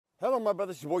Hello, my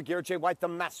brothers. It's your boy Garrett J. White, the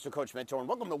Master Coach Mentor, and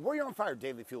welcome to Warrior on Fire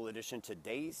Daily Fuel Edition.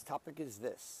 Today's topic is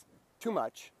this: too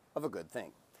much of a good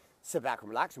thing. Sit back and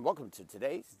relax, and welcome to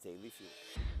today's Daily Fuel.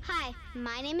 Hi,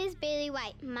 my name is Bailey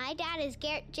White. My dad is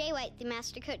Garrett J. White, the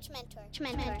Master Coach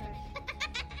Mentor.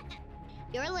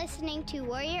 You're listening to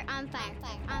Warrior on Fire.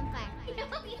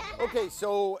 Okay,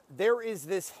 so there is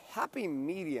this happy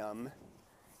medium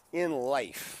in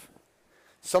life.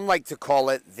 Some like to call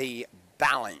it the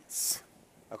balance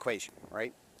equation,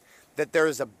 right? That there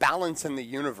is a balance in the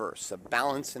universe, a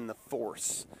balance in the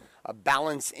force, a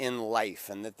balance in life,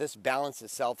 and that this balance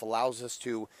itself allows us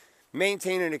to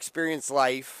maintain and experience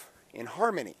life in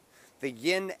harmony, the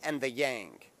yin and the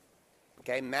yang,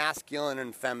 okay, masculine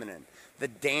and feminine, the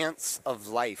dance of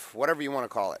life, whatever you want to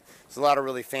call it. There's a lot of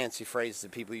really fancy phrases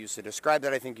that people use to describe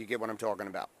that. I think you get what I'm talking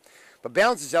about. But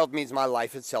balance itself means my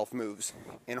life itself moves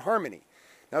in harmony.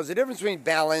 Now, there's a difference between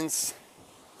balance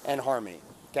and harmony.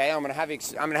 Okay, I'm gonna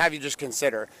have you just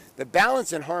consider that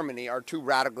balance and harmony are two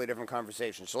radically different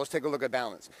conversations. So let's take a look at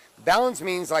balance. Balance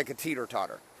means like a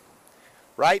teeter-totter,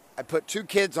 right? I put two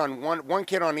kids on one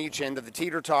kid on each end of the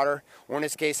teeter-totter, or in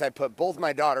this case, I put both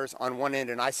my daughters on one end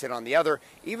and I sit on the other.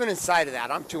 Even inside of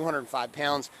that, I'm 205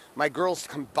 pounds. My girls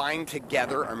combined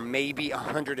together are maybe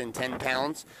 110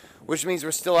 pounds, which means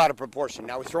we're still out of proportion.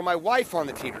 Now we throw my wife on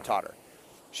the teeter-totter.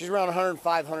 She's around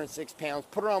 105, 106 pounds.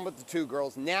 Put her on with the two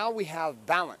girls. Now we have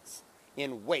balance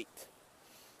in weight.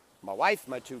 My wife,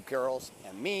 my two girls,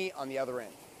 and me on the other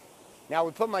end. Now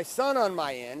we put my son on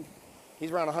my end.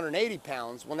 He's around 180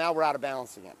 pounds. Well, now we're out of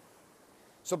balance again.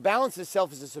 So balance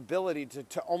itself is this ability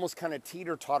to almost kind of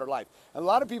teeter-totter life. And a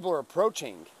lot of people are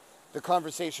approaching the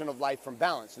conversation of life from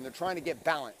balance, and they're trying to get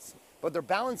balance. But they're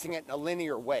balancing it in a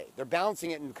linear way. They're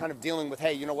balancing it and kind of dealing with,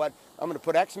 hey, you know what? I'm going to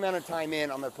put X amount of time in.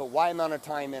 I'm going to put Y amount of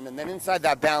time in. And then inside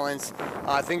that balance,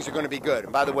 things are going to be good.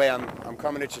 And by the way, I'm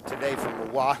coming at you today from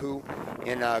Oahu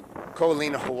in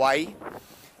Ko'olina, Hawaii.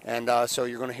 And so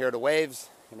you're going to hear the waves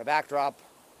in the backdrop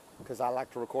because I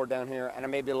like to record down here. And it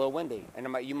may be a little windy. And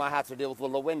you might have to deal with a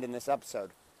little wind in this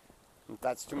episode. If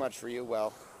that's too much for you,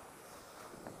 well,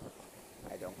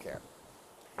 I don't care.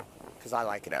 Because I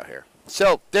like it out here.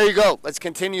 So, there you go. Let's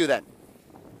continue then.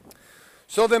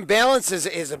 So then balance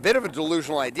is a bit of a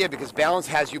delusional idea because balance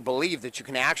has you believe that you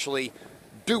can actually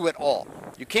do it all.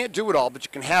 You can't do it all, but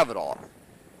you can have it all.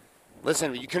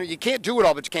 Listen, you can't do it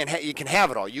all, but you can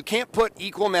have it all. You can't put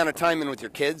equal amount of time in with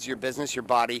your kids, your business, your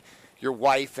body, your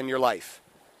wife, and your life.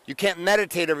 You can't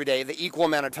meditate every day the equal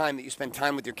amount of time that you spend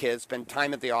time with your kids, spend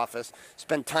time at the office,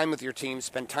 spend time with your team,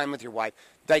 spend time with your wife.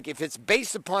 Like, if it's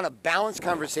based upon a balanced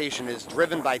conversation is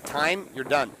driven by time, you're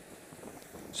done.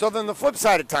 So then the flip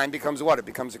side of time becomes what? It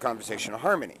becomes a conversation of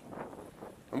harmony.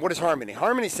 And what is harmony?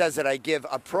 Harmony says that I give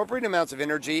appropriate amounts of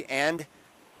energy and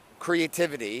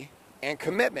creativity and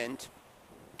commitment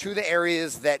to the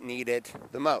areas that need it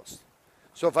the most.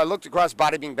 So if I looked across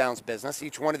Body Being Balanced business,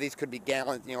 each one of these could be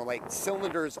gallons, like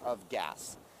cylinders of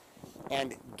gas.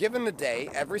 And given a day,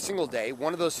 every single day,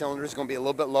 one of those cylinders is going to be a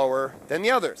little bit lower than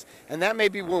the others. And that may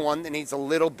be one that needs a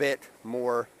little bit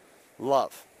more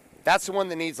love. That's the one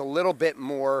that needs a little bit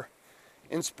more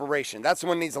inspiration. That's the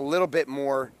one that needs a little bit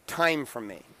more time from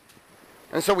me.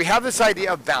 And so we have this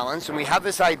idea of balance, and we have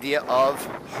this idea of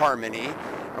harmony,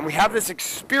 and we have this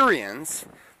experience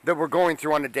that we're going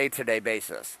through on a day-to-day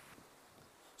basis.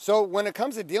 So when it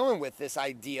comes to dealing with this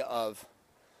idea of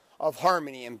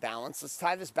harmony and balance, let's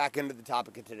tie this back into the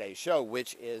topic of today's show,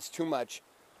 which is too much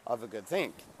of a good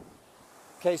thing.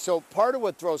 Okay, so part of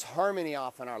what throws harmony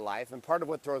off in our life and part of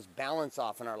what throws balance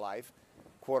off in our life,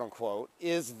 quote unquote,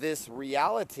 is this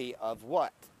reality of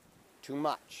what? Too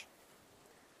much.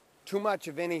 Too much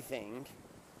of anything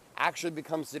actually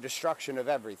becomes the destruction of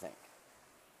everything.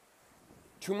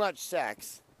 Too much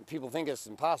sex. People think it's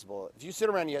impossible. If you sit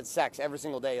around and you had sex every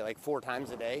single day, like 4 times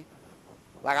a day,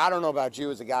 like, I don't know about you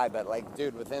as a guy, but like,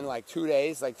 dude, within like 2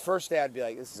 days, like, first day I'd be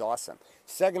like, this is awesome.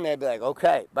 Second day I'd be like,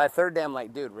 okay. By the third day I'm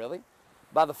like, dude, really?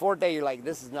 By the fourth day you're like,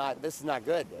 this is not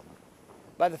good.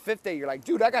 By the fifth day you're like,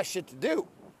 dude, I got shit to do.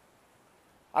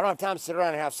 I don't have time to sit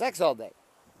around and have sex all day.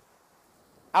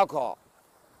 Alcohol.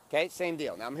 Okay, same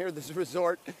deal. Now I'm here at this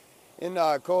resort in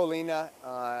Ko'olina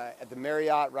at the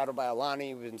Marriott, right over by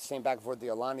Aulani. We've been staying back and forth at the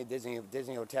Aulani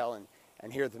Disney Hotel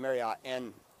and here at the Marriott.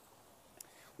 And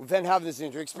we've been having this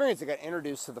experience. I got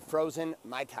introduced to the frozen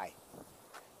Mai Tai.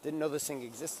 Didn't know this thing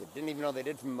existed. Didn't even know they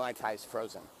did from Mai Tais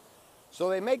frozen. So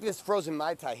they make this frozen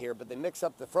Mai Tai here, but they mix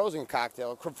up the frozen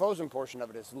cocktail. The frozen portion of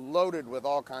it is loaded with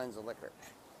all kinds of liquor.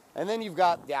 And then you've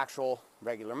got the actual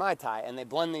regular Mai Tai, and they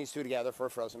blend these two together for a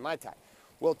frozen Mai Tai.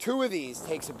 Well, 2 of these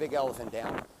takes a big elephant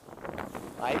down,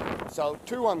 right? So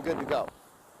 2, I'm good to go.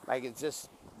 Like, it's just,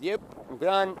 Yep, I'm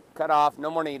done, cut off, no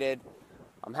more needed.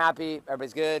 I'm happy,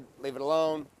 everybody's good, leave it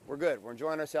alone. We're good, we're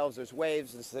enjoying ourselves, there's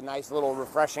waves, this is a nice little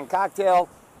refreshing cocktail,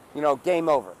 game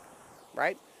over,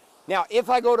 right? Now, if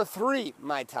I go to 3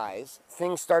 Mai Tais,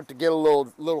 things start to get a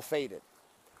little faded.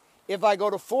 If I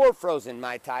go to 4 frozen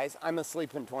Mai Tais, I'm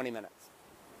asleep in 20 minutes.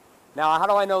 Now, how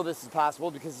do I know this is possible?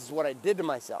 Because this is what I did to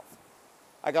myself.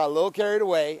 I got a little carried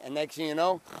away, and next thing you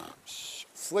know,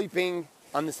 sleeping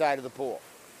on the side of the pool.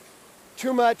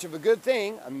 Too much of a good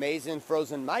thing, amazing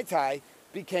frozen Mai Tai,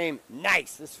 became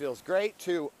nice. This feels great.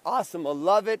 2, awesome, I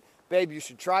love it. Babe, you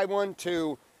should try one.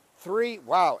 2, 3,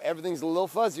 wow, everything's a little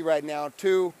fuzzy right now.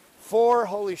 2, 4,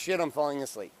 holy shit, I'm falling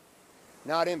asleep.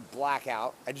 Now, I didn't black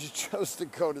out. I just chose to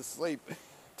go to sleep.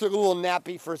 Took a little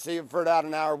nappy for about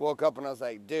an hour, woke up, and I was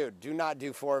like, dude, do not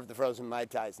do 4 of the frozen Mai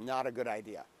Tais. Not a good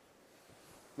idea.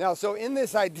 Now, so in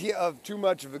this idea of too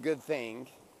much of a good thing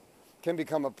can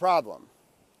become a problem.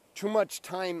 Too much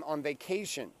time on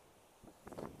vacation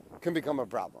can become a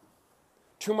problem.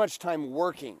 Too much time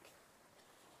working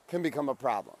can become a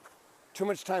problem. Too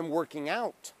much time working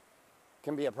out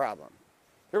can be a problem.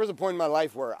 There was a point in my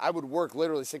life where I would work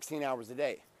literally 16 hours a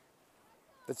day.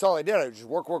 That's all I did. I would just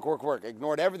work.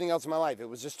 Ignored everything else in my life. It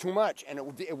was just too much, and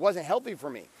it wasn't healthy for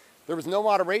me. There was no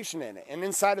moderation in it. And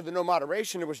inside of the no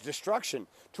moderation, there was destruction.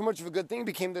 Too much of a good thing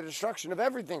became the destruction of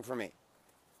everything for me.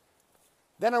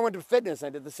 Then I went to fitness. I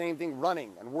did the same thing,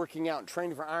 running and working out and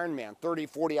training for Ironman 30,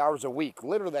 40 hours a week,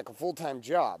 literally like a full-time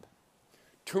job.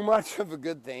 Too much of a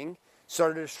good thing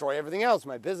started to destroy everything else.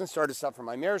 My business started to suffer.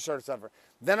 My marriage started to suffer.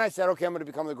 Then I said, okay, I'm going to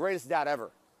become the greatest dad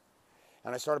ever.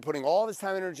 And I started putting all this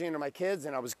time and energy into my kids,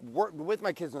 and I was with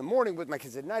my kids in the morning, with my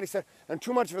kids at night, etc. And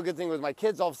too much of a good thing with my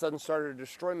kids all of a sudden started to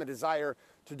destroy my desire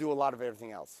to do a lot of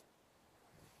everything else.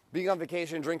 Being on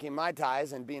vacation, drinking Mai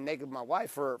Tais, and being naked with my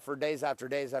wife for days after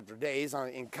days after days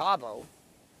in Cabo,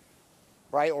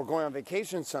 right, or going on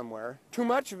vacation somewhere, too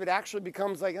much of it actually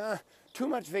becomes like, too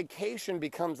much vacation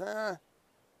becomes, And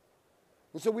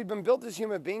so we've been built as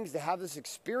human beings to have this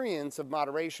experience of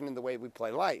moderation in the way we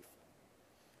play life.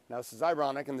 Now, this is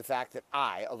ironic in the fact that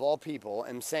I, of all people,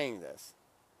 am saying this.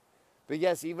 But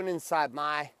yes, even inside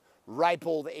my ripe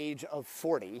old age of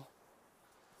 40,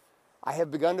 I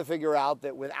have begun to figure out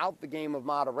that without the game of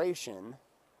moderation,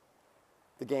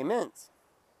 the game ends.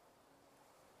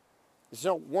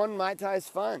 So 1 Mai Tai is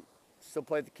fun. Still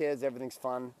play with the kids, everything's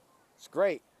fun. It's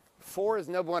great. 4 is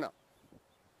no bueno.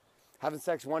 Having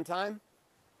sex 1 time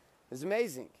is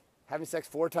amazing. Having sex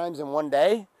 4 times in 1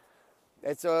 day,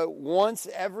 it's a once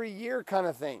every year kind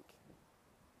of thing.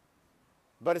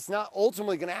 But it's not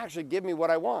ultimately going to actually give me what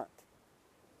I want.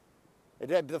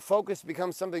 The focus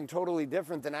becomes something totally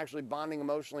different than actually bonding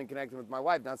emotionally and connecting with my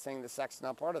wife. Not saying the sex is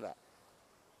not part of that.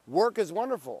 Work is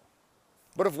wonderful.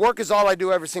 But if work is all I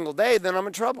do every single day, then I'm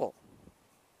in trouble.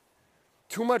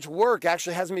 Too much work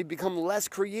actually has me become less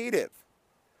creative.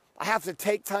 I have to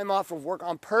take time off of work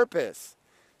on purpose.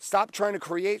 Stop trying to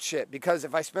create shit, because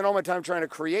if I spend all my time trying to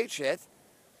create shit,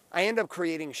 I end up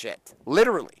creating shit.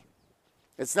 Literally.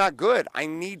 It's not good. I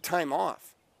need time off.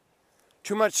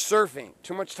 Too much surfing,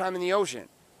 too much time in the ocean.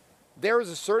 There is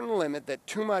a certain limit that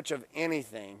too much of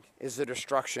anything is the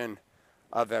destruction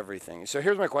of everything. So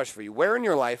here's my question for you. Where in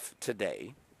your life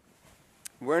today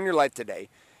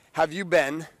have you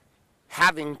been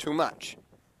having too much?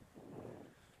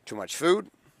 Too much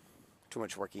food? Too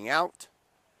much working out?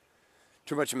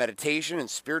 Too much meditation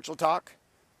and spiritual talk?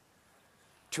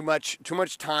 Too much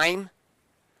time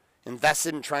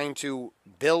invested in trying to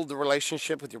build the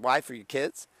relationship with your wife or your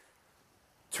kids?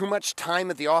 Too much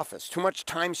time at the office? Too much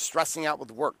time stressing out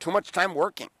with work? Too much time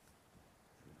working?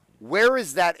 Where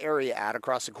is that area at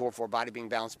across the Core 4 Body Being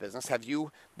Balanced business? Have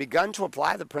you begun to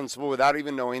apply the principle without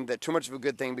even knowing that too much of a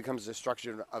good thing becomes the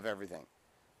destruction of everything?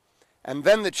 And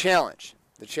then the challenge,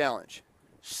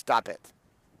 stop it.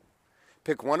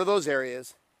 Pick one of those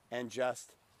areas and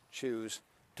just choose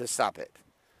to stop it.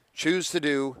 Choose to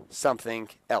do something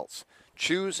else.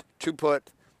 Choose to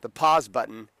put the pause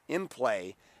button in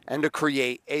play and to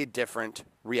create a different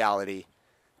reality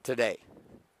today.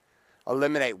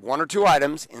 Eliminate 1 or 2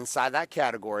 items inside that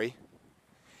category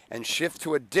and shift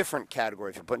to a different category.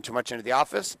 If you're putting too much into the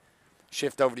office,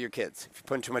 shift over to your kids. If you're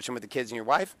putting too much in with the kids and your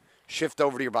wife, shift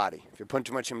over to your body. If you're putting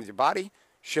too much in with your body,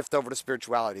 shift over to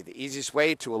spirituality. The easiest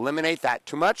way to eliminate that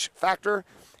too much factor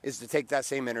is to take that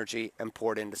same energy and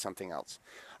pour it into something else.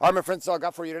 All right, my friends, that's all I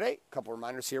got for you today. A couple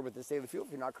reminders here with this Daily Fuel.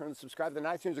 If you're not currently subscribed to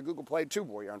iTunes or Google Play, too,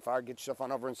 Warrior on Fire, get yourself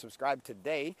on over and subscribe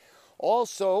today.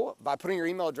 Also, by putting your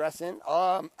email address in,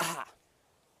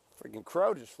 freaking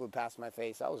crow just flew past my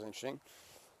face. That was interesting.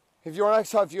 If you're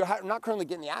not currently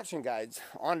getting the action guides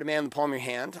on demand in the palm of your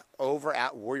hand over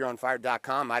at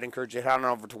warrioronfire.com, I'd encourage you to head on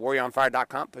over to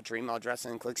warrioronfire.com, put your email address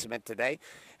in, and click submit today,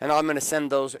 and I'm going to send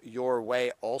those your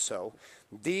way also.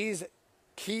 These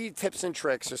key tips and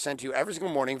tricks are sent to you every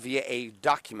single morning via a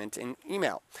document in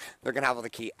email. They're going to have all the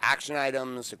key action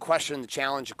items, the question, the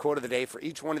challenge, the quote of the day for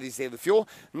each one of these daily fuel,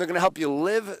 and they're going to help you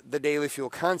live the daily fuel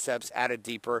concepts at a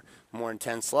deeper, more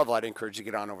intense level. I'd encourage you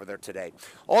to get on over there today.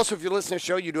 Also, if you're listening to the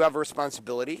show, you do have a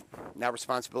responsibility. And that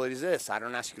responsibility is this. I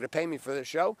don't ask you to pay me for this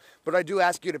show, but I do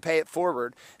ask you to pay it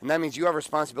forward, and that means you have a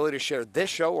responsibility to share this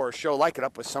show or a show like it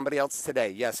up with somebody else today.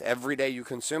 Yes, every day you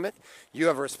consume it, you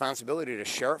have a responsibility to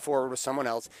share it forward with someone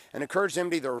else and encourage them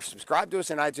to either subscribe to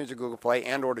us in iTunes or Google Play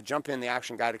and or to jump in the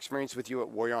Action Guide experience with you at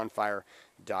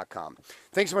warrioronfire.com.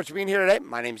 Thanks so much for being here today.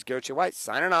 My name is Garrett J. White,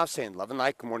 signing off, saying love and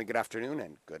light, good morning, good afternoon,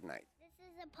 and good night.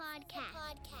 This is a podcast.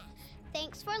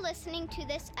 Thanks for listening to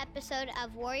this episode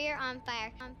of Warrior on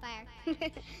Fire.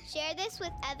 Share this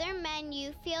with other men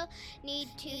you feel need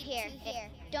to hear.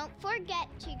 Don't forget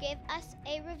to give us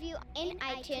a review in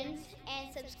iTunes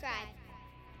and subscribe.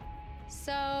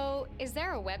 So, is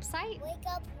there a website? Wake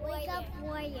up,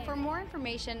 Warrior. For more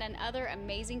information and other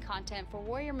amazing content for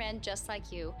warrior men just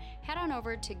like you, head on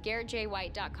over to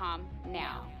GarrettJWhite.com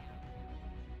now.